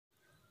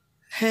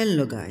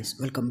Hello guys,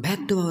 welcome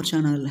back to our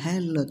channel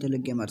hello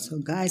Telugu gamers. So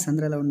guys,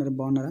 అందరూ ఎలా ఉన్నారు?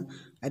 బాగున్నారా?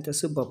 అయితే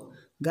సూపర్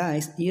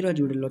గాయ్స్, ఈరోజు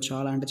వీడియోలో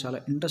చాలా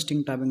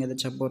ఇంట్రెస్టింగ్ టాపిక్ అయితే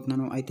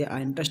చెప్పబోతున్నాను. అయితే ఆ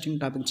ఇంట్రెస్టింగ్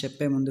టాపిక్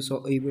చెప్పే ముందు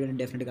ఈ వీడియోని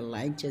డెఫినెట్గా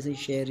లైక్ చేసి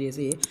షేర్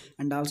చేసి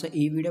అండ్ ఆల్సో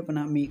ఈ వీడియో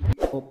పైన మీ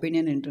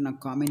ఒపీనియన్ ఏంటో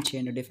నాకు కామెంట్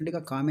చేయండి.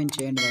 డెఫినెట్గా కామెంట్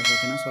చేయండి గాయ్స్,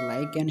 ఓకేనా? So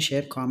like and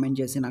share comment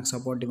చేసి నాకు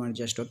సపోర్ట్ ఇవ్వండి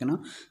జస్ట్, ఓకేనా?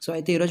 సో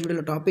అయితే ఈరోజు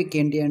వీడియోలో టాపిక్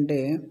ఏంటి అంటే,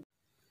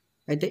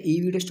 అయితే ఈ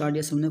వీడియో స్టార్ట్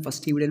చేసే ముందు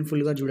ఫస్ట్ ఈ వీడియోని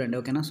ఫుల్గా చూడండి,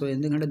 ఓకేనా? సో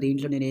ఎందుకంటే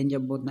దీంట్లో నేను ఏం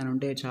చెప్పబోతున్నాను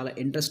అంటే చాలా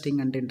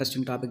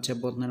ఇంట్రెస్టింగ్ టాపిక్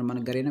చెప్పబోతున్నాను. మన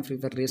గరీనా ఫ్రీ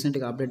ఫైర్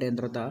రీసెంట్గా అప్డేట్ అయిన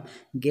తర్వాత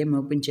గేమ్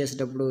ఓపెన్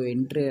చేసేటప్పుడు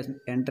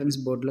ఎంట్రన్స్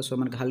బోర్డులో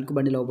మనకి హల్క్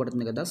బండిల్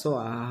అవ్వబడుతుంది కదా. సో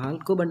ఆ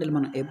హల్క్ బండిల్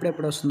మనం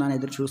ఎప్పుడెప్పుడు వస్తుందా అని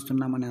ఎదురు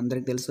చూస్తున్నామని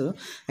అందరికీ తెలుసు.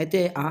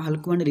 అయితే ఆ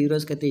హల్క్ బండిల్ ఈ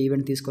రోజుకైతే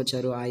ఈవెంట్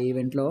తీసుకొచ్చారు. ఆ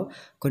ఈవెంట్లో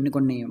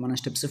కొన్ని మన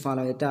స్టెప్స్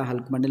ఫాలో అయితే ఆ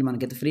హల్క్ బండిల్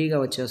మనకైతే ఫ్రీగా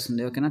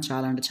వచ్చేస్తుంది, ఓకేనా?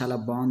 చాలా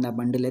బాగుంది ఆ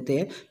బండిల్ అయితే.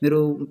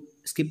 మీరు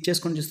స్కిప్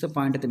చేసుకొని చూస్తే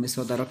పాయింట్ అయితే మిస్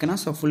అవుతారు, ఓకేనా?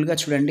 సో ఫుల్గా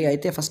చూడండి.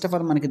 అయితే ఫస్ట్ ఆఫ్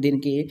ఆల్ మనకి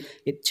దీనికి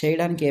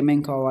చేయడానికి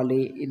ఏమేం కావాలి,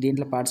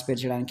 దీంట్లో పార్టిసిపేట్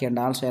చేయడానికి అండ్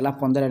ఆల్సో ఎలా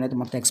పొందాలి అనేది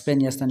మొత్తం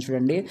ఎక్స్ప్లెయిన్ చేస్తాను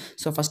చూడండి.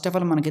 సో ఫస్ట్ ఆఫ్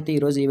ఆల్ మనకైతే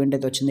ఈరోజు ఈవెంట్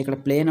అయితే వచ్చింది. ఇక్కడ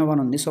ప్లే నో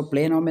అని ఉంది. సో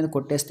ప్లే నో మీద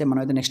కొట్టేస్తే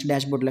మనం అయితే నెక్స్ట్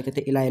డాష్ బోర్డ్లోకి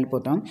అయితే ఇలా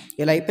వెళ్ళిపోతాం.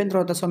 ఇలా అయిపోయిన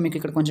తర్వాత మీకు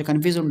ఇక్కడ కొంచెం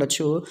కన్ఫ్యూజ్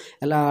ఉండొచ్చు,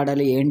 ఎలా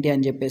ఆడాలి ఏంటి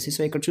అని చెప్పేసి.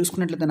 సో ఇక్కడ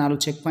చూసుకున్నట్లయితే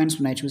 4 చెక్ పాయింట్స్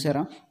ఉన్నాయి,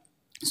 చూసారా?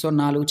 సో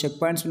 4 చెక్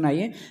పాయింట్స్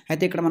ఉన్నాయి.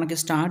 అయితే ఇక్కడ మనకి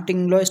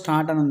స్టార్టింగ్లో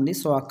స్టార్ట్ అని ఉంది.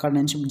 సో అక్కడ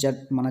నుంచి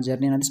మన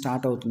జర్నీ అనేది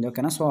స్టార్ట్ అవుతుంది,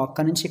 ఓకేనా? సో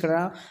అక్కడ నుంచి ఇక్కడ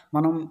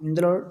మనం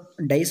ఇందులో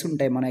డైస్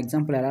ఉంటాయి. మన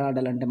ఎగ్జాంపుల్ ఎలా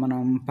ఆడాలంటే, మనం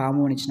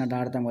పాము అని ఇచ్చినట్టు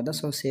ఆడతాం కదా.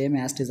 సో సేమ్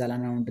యాస్టీజ్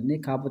అలానే ఉంటుంది.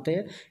 కాకపోతే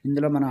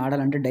ఇందులో మనం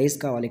ఆడాలంటే డైస్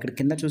కావాలి. ఇక్కడ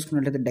కింద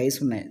చూసుకున్నట్లయితే డైస్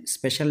ఉన్నాయి,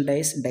 స్పెషల్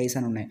డైస్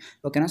అని ఉన్నాయి,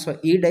 ఓకేనా? సో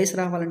ఈ డైస్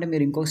రావాలంటే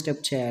మీరు ఇంకొక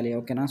స్టెప్ చేయాలి,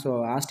 ఓకేనా? సో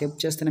ఆ స్టెప్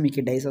చేస్తేనే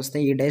మీకు ఈ డైస్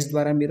వస్తాయి. ఈ డైస్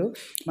ద్వారా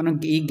మనం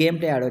ఈ గేమ్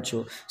ప్లే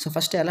ఆడవచ్చు. సో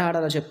ఫస్ట్ ఎలా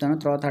ఆడాలో చెప్తాను,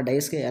 తర్వాత ఆ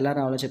డైస్కి ఎలా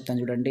రావాలో చెప్తాను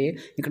చూడండి.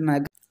 ఇక్కడ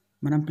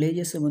మనం ప్లే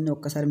చేసే ముందు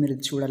ఒక్కసారి మీరు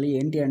చూడాలి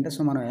ఏంటి అంటే,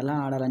 సో మనం ఎలా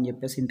ఆడాలని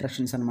చెప్పేసి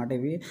ఇంట్రక్షన్స్ అనమాట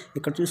ఇవి.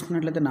 ఇక్కడ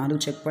చూసుకున్నట్లయితే 4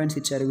 చెక్ పాయింట్స్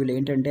ఇచ్చారు. వీళ్ళు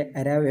ఏంటంటే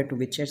అరైవ్ ఎట్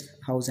విచెస్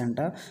హౌస్ అంట,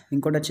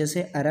 ఇంకోటి వచ్చేసి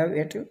అరైవ్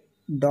ఎట్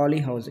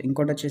డాలీ హౌస్,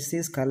 ఇంకోటి వచ్చేసి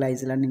స్కల్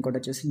ఐలాండ్, ఇంకోటి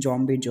వచ్చేసి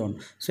జాంబీ జోన్.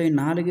 సో ఈ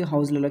 4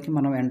 హౌస్లలోకి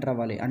మనం ఎంటర్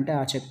అవ్వాలి. అంటే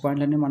ఆ చెక్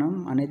పాయింట్లన్నీ మనం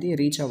అనేది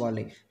రీచ్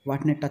అవ్వాలి.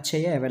 వాటిని టచ్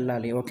అయ్యే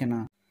వెళ్ళాలి,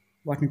 ఓకేనా?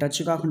 వాటిని టచ్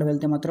కాకుండా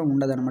వెళ్తే మాత్రం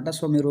ఉండదనమాట.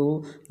 సో మీరు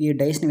ఈ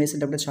డైస్ని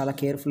వేసేటప్పుడు చాలా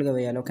కేర్ఫుల్గా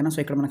వేయాలి, ఓకేనా? సో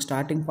ఇక్కడ మనకి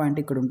స్టార్టింగ్ పాయింట్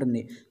ఇక్కడ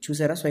ఉంటుంది,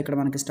 చూసారా? సో ఇక్కడ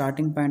మనకి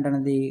స్టార్టింగ్ పాయింట్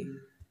అనేది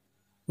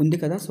ఉంది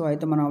కదా. సో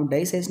అయితే మనం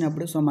డైస్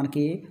వేసినప్పుడు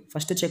మనకి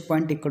ఫస్ట్ చెక్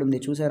పాయింట్ ఇక్కడ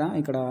ఉంది, చూసారా?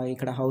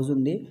 ఇక్కడ హౌస్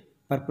ఉంది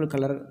పర్పుల్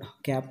కలర్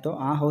క్యాప్తో.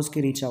 ఆ హౌస్కి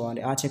రీచ్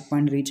అవ్వాలి. ఆ చెక్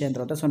పాయింట్ రీచ్ అయిన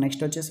తర్వాత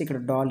నెక్స్ట్ వచ్చేసి ఇక్కడ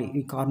డాలీ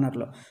ఈ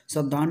కార్నర్లో. సో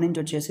దాని నుంచి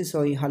వచ్చేసి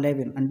ఈ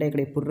హలేవిన్ అంటే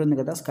ఇక్కడ ఈ పుర్రు ఉంది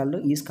కదా,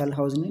 ఈ స్కల్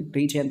హౌస్ని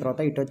రీచ్ అయిన తర్వాత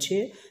ఇటు వచ్చి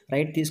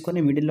రైట్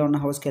తీసుకొని మిడిల్లో ఉన్న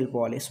హౌస్కి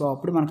వెళ్ళిపోవాలి. సో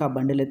అప్పుడు మనకు ఆ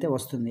బండిల్ అయితే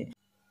వస్తుంది.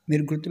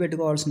 మీరు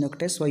గుర్తుపెట్టుకోవాల్సింది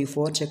ఒకటే, ఈ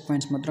 4 చెక్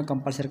పాయింట్స్ మాత్రం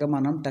కంపల్సరీగా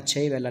మనం టచ్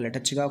అయ్యి వెళ్ళాలి.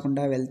 టచ్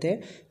కాకుండా వెళ్తే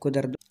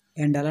కుదరదు.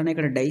 అండ్ అలానే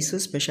ఇక్కడ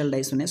స్పెషల్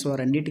డైస్ ఉన్నాయి. సో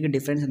రెండింటికి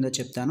డిఫరెన్స్ ఏందో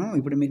చెప్తాను.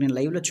 ఇప్పుడు మీకు నేను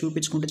లైవ్లో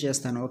చూపించుకుంటూ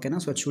చేస్తాను, ఓకేనా?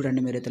 సో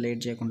చూడండి మీరైతే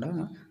లేట్ చేయకుండా.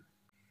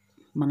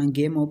 మనం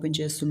గేమ్ ఓపెన్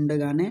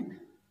చేస్తుండగానే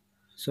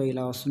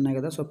ఇలా వస్తున్నాయి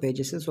కదా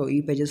పేజెస్. సో ఈ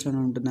పేజెస్లోనే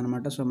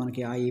ఉంటుందన్నమాట. సో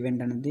మనకి ఆ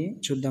ఈవెంట్ అనేది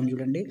చూద్దాం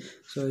చూడండి.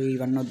 సో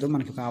ఇవన్నీ వద్దు,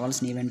 మనకి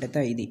కావాల్సిన ఈవెంట్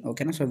అయితే ఇది,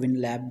 ఓకేనా? సో విన్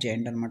ల్యాబ్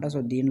చేయండి అనమాట. సో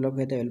దీనిలోకి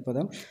అయితే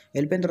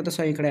వెళ్ళిపోయిన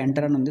తర్వాత ఇక్కడ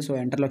ఎంటర్ అని ఉంది. సో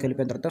ఎంటర్లోకి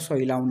వెళ్ళిపోయిన తర్వాత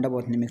ఇలా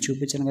ఉండబోతుంది. మీకు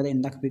చూపించాను కదా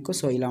ఇందాక పిక్.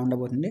 సో ఇలా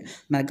ఉండబోతుంది.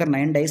 నా దగ్గర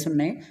 9 డైస్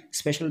ఉన్నాయి,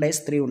 స్పెషల్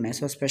డైస్ 3 ఉన్నాయి.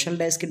 సో స్పెషల్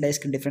డైస్కి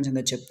డిఫరెన్స్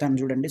ఏంటో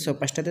చెప్తాను చూడండి. సో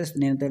ఫస్ట్ అయితే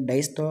నేనైతే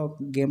డైస్తో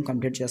గేమ్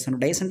కంప్లీట్ చేస్తాను.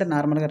 డైస్ అంటే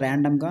నార్మల్గా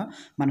ర్యాండమ్గా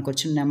మనకు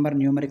వచ్చిన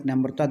న్యూమరిక్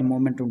నెంబర్తో అది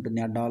మూమెంట్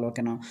ఉంటుంది ఆ డాల్,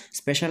 ఓకేనా?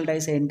 స్పెషల్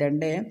డైస్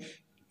ఏంటంటే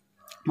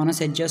మనం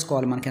సెట్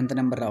చేసుకోవాలి మనకి ఎంత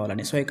నెంబర్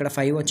రావాలని. సో ఇక్కడ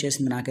 5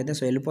 వచ్చేసింది నాకైతే.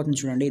 సో వెళ్ళిపోతుంది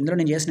చూడండి. ఇందులో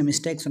నేను చేసిన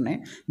మిస్టేక్స్ ఉన్నాయి,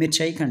 మీరు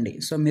చేయకండి.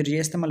 సో మీరు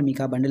చేస్తే మళ్ళీ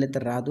మీకు ఆ బండిల్ అయితే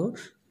రాదు.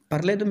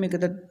 పర్లేదు, మీకు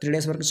అయితే 3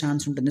 డేస్ వరకు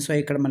ఛాన్స్ ఉంటుంది. సో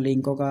ఇక్కడ మళ్ళీ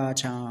ఇంకొక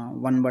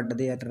 1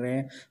 పడ్డది. అట్రే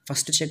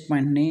ఫస్ట్ చెక్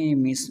పాయింట్ని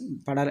మిస్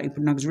పడాలి.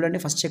 ఇప్పుడు నాకు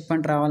చూడండి, ఫస్ట్ చెక్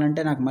పాయింట్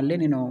రావాలంటే నాకు మళ్ళీ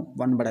నేను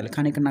 1 పడాలి,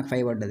 కానీ ఇక్కడ నాకు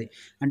 5 పడ్డది.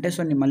 అంటే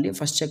నేను మళ్ళీ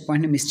ఫస్ట్ చెక్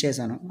పాయింట్ని మిస్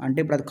చేశాను, అంటే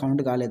ఇప్పుడు అది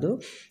కౌంట్ కాలేదు.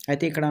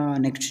 అయితే ఇక్కడ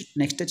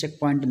నెక్స్ట్ చెక్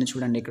పాయింట్ ఉంది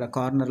చూడండి, ఇక్కడ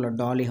కార్నర్లో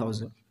డాలీ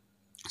హౌస్.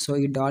 సో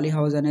ఈ డాలీ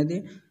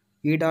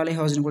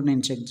హౌస్ని కూడా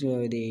నేను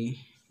ఇది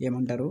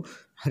ఏమంటారు,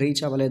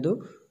 రీచ్ అవ్వలేదు.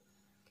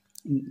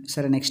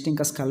 సరే నెక్స్ట్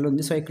ఇంకా స్కల్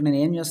ఉంది. సో ఇక్కడ నేను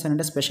ఏం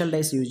చేస్తానంటే స్పెషల్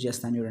డైస్ యూజ్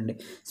చేస్తాను చూడండి.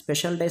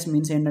 స్పెషల్ డైస్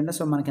మీన్స్ ఏంటంటే,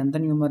 సో మనకి ఎంత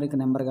న్యూమరిక్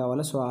నెంబర్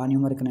కావాలో సో ఆ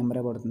న్యూమరిక్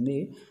నెంబరే పడుతుంది.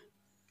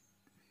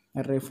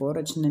 4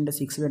 వచ్చిందంటే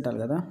 6 పెట్టాలి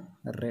కదా.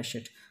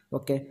 షిట్.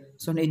 ఓకే.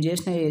 సో నేను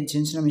చేసిన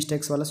చిన్న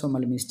మిస్టేక్స్ వల్ల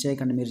మళ్ళీ మిస్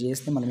చేయకండి. మీరు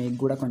చేస్తే మళ్ళీ మీకు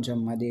కూడా కొంచెం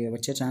అది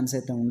వచ్చే ఛాన్స్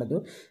అయితే ఉండదు.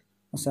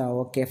 సో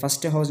ఓకే,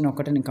 ఫస్ట్ హౌస్ని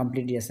ఒక్కటే నేను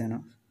కంప్లీట్ చేశాను.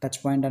 టచ్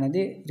పాయింట్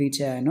అనేది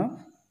రీచ్ అయ్యాను.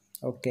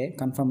 Okay,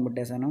 confirm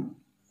కొట్టేశాను.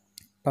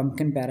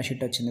 పంప్కిన్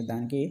పారాషూట్ వచ్చింది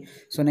దానికి.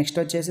 సో నెక్స్ట్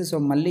వచ్చేసి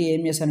మళ్ళీ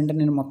ఏం చేశానంటే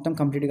నేను మొత్తం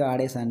కంప్లీట్గా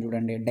ఆడేసాను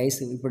చూడండి.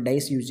 ఇప్పుడు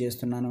డైస్ యూజ్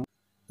చేస్తున్నాను.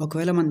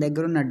 ఒకవేళ మన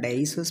దగ్గర ఉన్న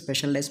డైస్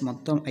స్పెషల్ డైస్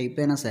మొత్తం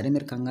అయిపోయినా సరే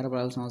మీరు కంగారు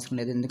పడాల్సిన అవసరం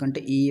లేదు. ఎందుకంటే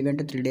ఈ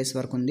ఈవెంట్ 3 డేస్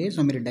వరకు ఉంది. సో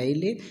మీరు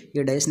డైలీ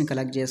ఈ డైస్ని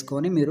కలెక్ట్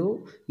చేసుకొని మీరు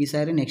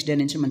ఈసారి నెక్స్ట్ డే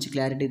నుంచి మంచి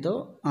క్లారిటీతో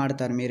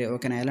ఆడతారు మీరు.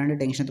 ఓకేనా, ఎలాంటి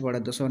టెన్షన్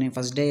పడద్దు. సో నేను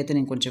ఫస్ట్ డే అయితే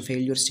నేను కొంచెం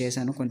ఫెయిల్యూర్స్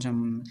చేశాను, కొంచెం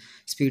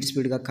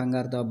స్పీడ్గా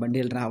కంగారుతో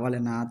బండిలు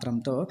రావాలన్న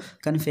ఆత్రంతో,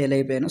 కానీ ఫెయిల్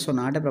అయిపోయాను. So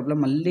not a problem.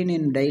 మళ్ళీ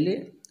నేను డైలీ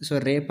సో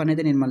రేపు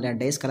అనేది నేను మళ్ళీ ఆ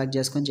డైస్ కలెక్ట్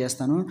చేసుకొని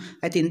చేస్తాను.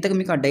 అయితే ఇంతకు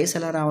మీకు ఆ డైస్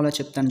ఎలా రావాలో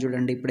చెప్తాను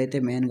చూడండి. ఇప్పుడైతే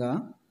మెయిన్గా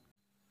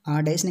ఆ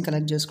డేస్ని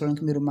కలెక్ట్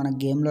చేసుకోవడానికి మీరు మన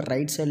గేమ్లో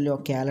రైట్ సైడ్లో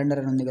క్యాలెండర్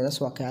అని ఉంది కదా,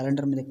 సో ఆ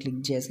క్యాలెండర్ మీద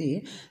క్లిక్ చేసి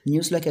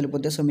న్యూస్లోకి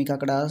వెళ్ళిపోతే సో మీకు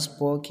అక్కడ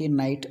స్పోకీ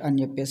నైట్ అని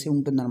చెప్పేసి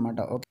ఉంటుందన్నమాట.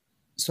 ఓకే,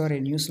 సారీ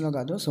న్యూస్లో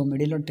కాదు, సో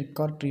మిడిల్లో ట్రిక్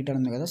ఆర్ ట్రీట్ అని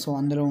ఉంది కదా, సో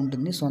అందులో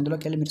ఉంటుంది. సో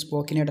అందులోకి వెళ్ళి మీరు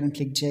స్పోకీ నైట్ అని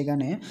క్లిక్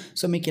చేయగానే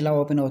సో మీకు ఇలా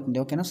ఓపెన్ అవుతుంది.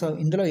 ఓకేనా, సో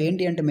ఇందులో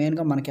ఏంటి అంటే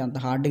మెయిన్గా మనకి అంత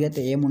హార్డ్గా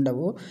అయితే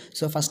ఏముండవు.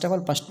 So first of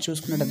all first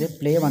చూసుకున్నట్టయితే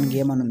ప్లే 1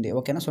 గేమ్ అని ఉంది.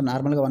 ఓకేనా, సో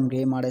నార్మల్గా 1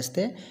 గేమ్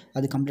ఆడేస్తే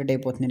అది కంప్లీట్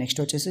అయిపోతుంది.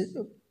 నెక్స్ట్ వచ్చేసి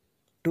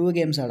 2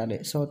 గేమ్స్ ఆడాలి.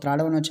 సో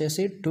థర్డ్ వన్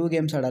వచ్చేసి 2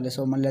 గేమ్స్ ఆడాలి.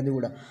 సో మళ్ళీ అది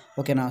కూడా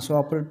ఓకేనా, సో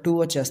అప్పుడు 2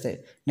 వచ్చేస్తాయి.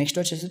 నెక్స్ట్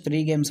వచ్చేసి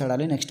 3 గేమ్స్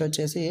ఆడాలి. నెక్స్ట్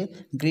వచ్చేసి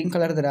గ్రీన్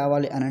కలర్ది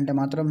రావాలి అని అంటే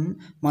మాత్రం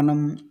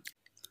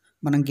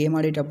మనం గేమ్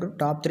ఆడేటప్పుడు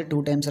టాప్ 3 2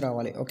 టైమ్స్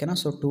రావాలి. ఓకేనా,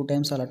 సో 2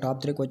 టైమ్స్ అలా టాప్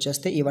 3కి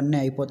వచ్చేస్తే ఇవన్నీ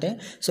అయిపోతాయి.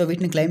 సో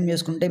వీటిని క్లెయిమ్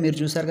చేసుకుంటే మీరు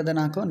చూసారు కదా,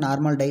 నాకు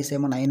నార్మల్ డైస్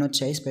ఏమో 9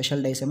 వచ్చాయి,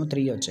 స్పెషల్ డైస్ ఏమో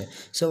 3 వచ్చాయి.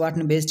 సో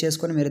వాటిని బేస్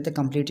చేసుకొని మీరైతే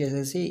కంప్లీట్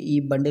చేసేసి ఈ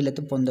బండిల్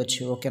అయితే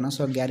పొందొచ్చు. ఓకేనా,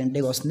 సో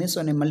గ్యారంటీగా వస్తుంది.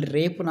 సో నేను మళ్ళీ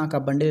రేపు నాకు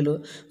ఆ బండిలు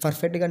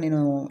పర్ఫెక్ట్గా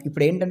నేను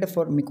ఇప్పుడు ఏంటంటే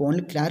మీకు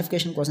ఓన్లీ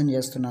క్లారిఫికేషన్ కోసం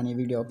చేస్తున్నాను ఈ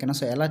వీడియో. ఓకేనా,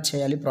 సో ఎలా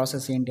చేయాలి,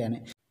 ప్రాసెస్ ఏంటి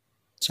అని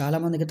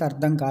చాలామందికి అయితే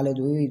అర్థం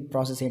కాలేదు ఈ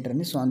ప్రాసెస్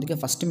ఏంటని. సో అందుకే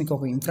ఫస్ట్ మీకు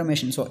ఒక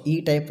ఇన్ఫర్మేషన్ సో ఈ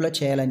టైప్లో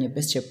చేయాలని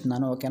చెప్పేసి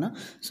చెప్తున్నాను. ఓకేనా,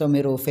 సో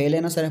మీరు ఫెయిల్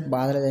అయినా సరే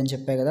బాధ లేదని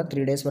చెప్పే కదా,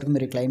 3 డేస్ వరకు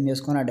మీరు క్లెయిమ్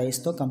చేసుకొని ఆ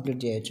డైస్తో కంప్లీట్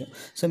చేయొచ్చు.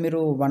 సో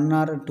మీరు 1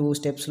 or 2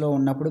 స్టెప్స్లో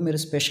ఉన్నప్పుడు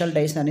మీరు స్పెషల్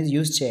డైస్ అనేది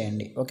యూజ్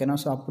చేయండి. ఓకేనా,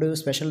 సో అప్పుడు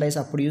స్పెషల్ డైస్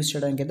అప్పుడు యూజ్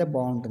చేయడానికి అయితే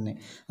బాగుంటుంది.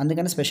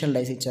 అందుకని స్పెషల్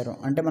డైస్ ఇచ్చారు.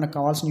 అంటే మనకు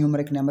కావాల్సిన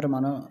న్యూమరిక్ నెంబర్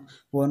మనం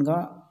ఓన్గా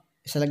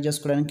సెలెక్ట్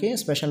చేసుకోవడానికి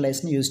స్పెషల్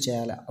డైస్ని యూజ్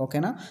చేయాలి.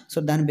 ఓకేనా, సో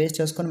దాన్ని బేస్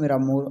చేసుకొని మీరు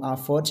ఆ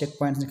 4 చెక్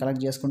పాయింట్స్ని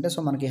కలెక్ట్ చేసుకుంటే సో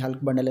మనకి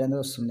హల్క్ బండిల్ అనేది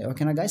వస్తుంది.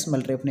 ఓకేనా గైస్,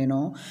 మళ్ళీ రేపు నేను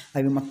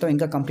అవి మొత్తం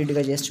ఇంకా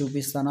కంప్లీట్గా చేసి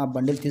చూపిస్తాను. ఆ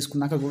బండిల్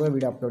తీసుకున్నాక కూడా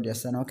వీడియో అప్లోడ్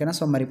చేస్తాను. ఓకేనా,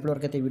 సో మరి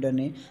ఇప్పటివరకు అయితే ఈ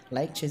వీడియోని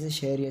లైక్ చేసి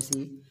షేర్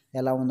చేసి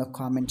ఎలా ఉందో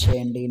కామెంట్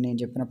చేయండి. నేను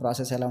చెప్పిన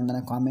ప్రాసెస్ ఎలా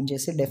ఉందని కామెంట్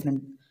చేసి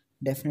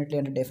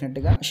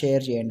డెఫినెట్గా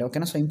షేర్ చేయండి.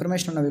 ఓకేనా, సో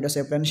ఇన్ఫర్మేషన్ ఉన్న వీడియోస్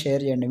ఎప్పుడైనా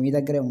షేర్ చేయండి. మీ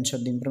దగ్గరే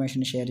ఉంచొద్దు.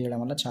 ఇన్ఫర్మేషన్ షేర్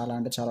చేయడం వల్ల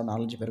చాలా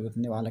నాలెడ్జ్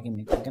పెరుగుతుంది వాళ్ళకి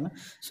మీకు. ఓకేనా,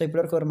 సో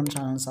ఇప్పటివరకు మన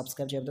ఛానల్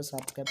సబ్స్క్రైబ్ చేయండి.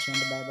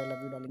 Bye,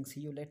 love you darling,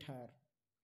 see you later.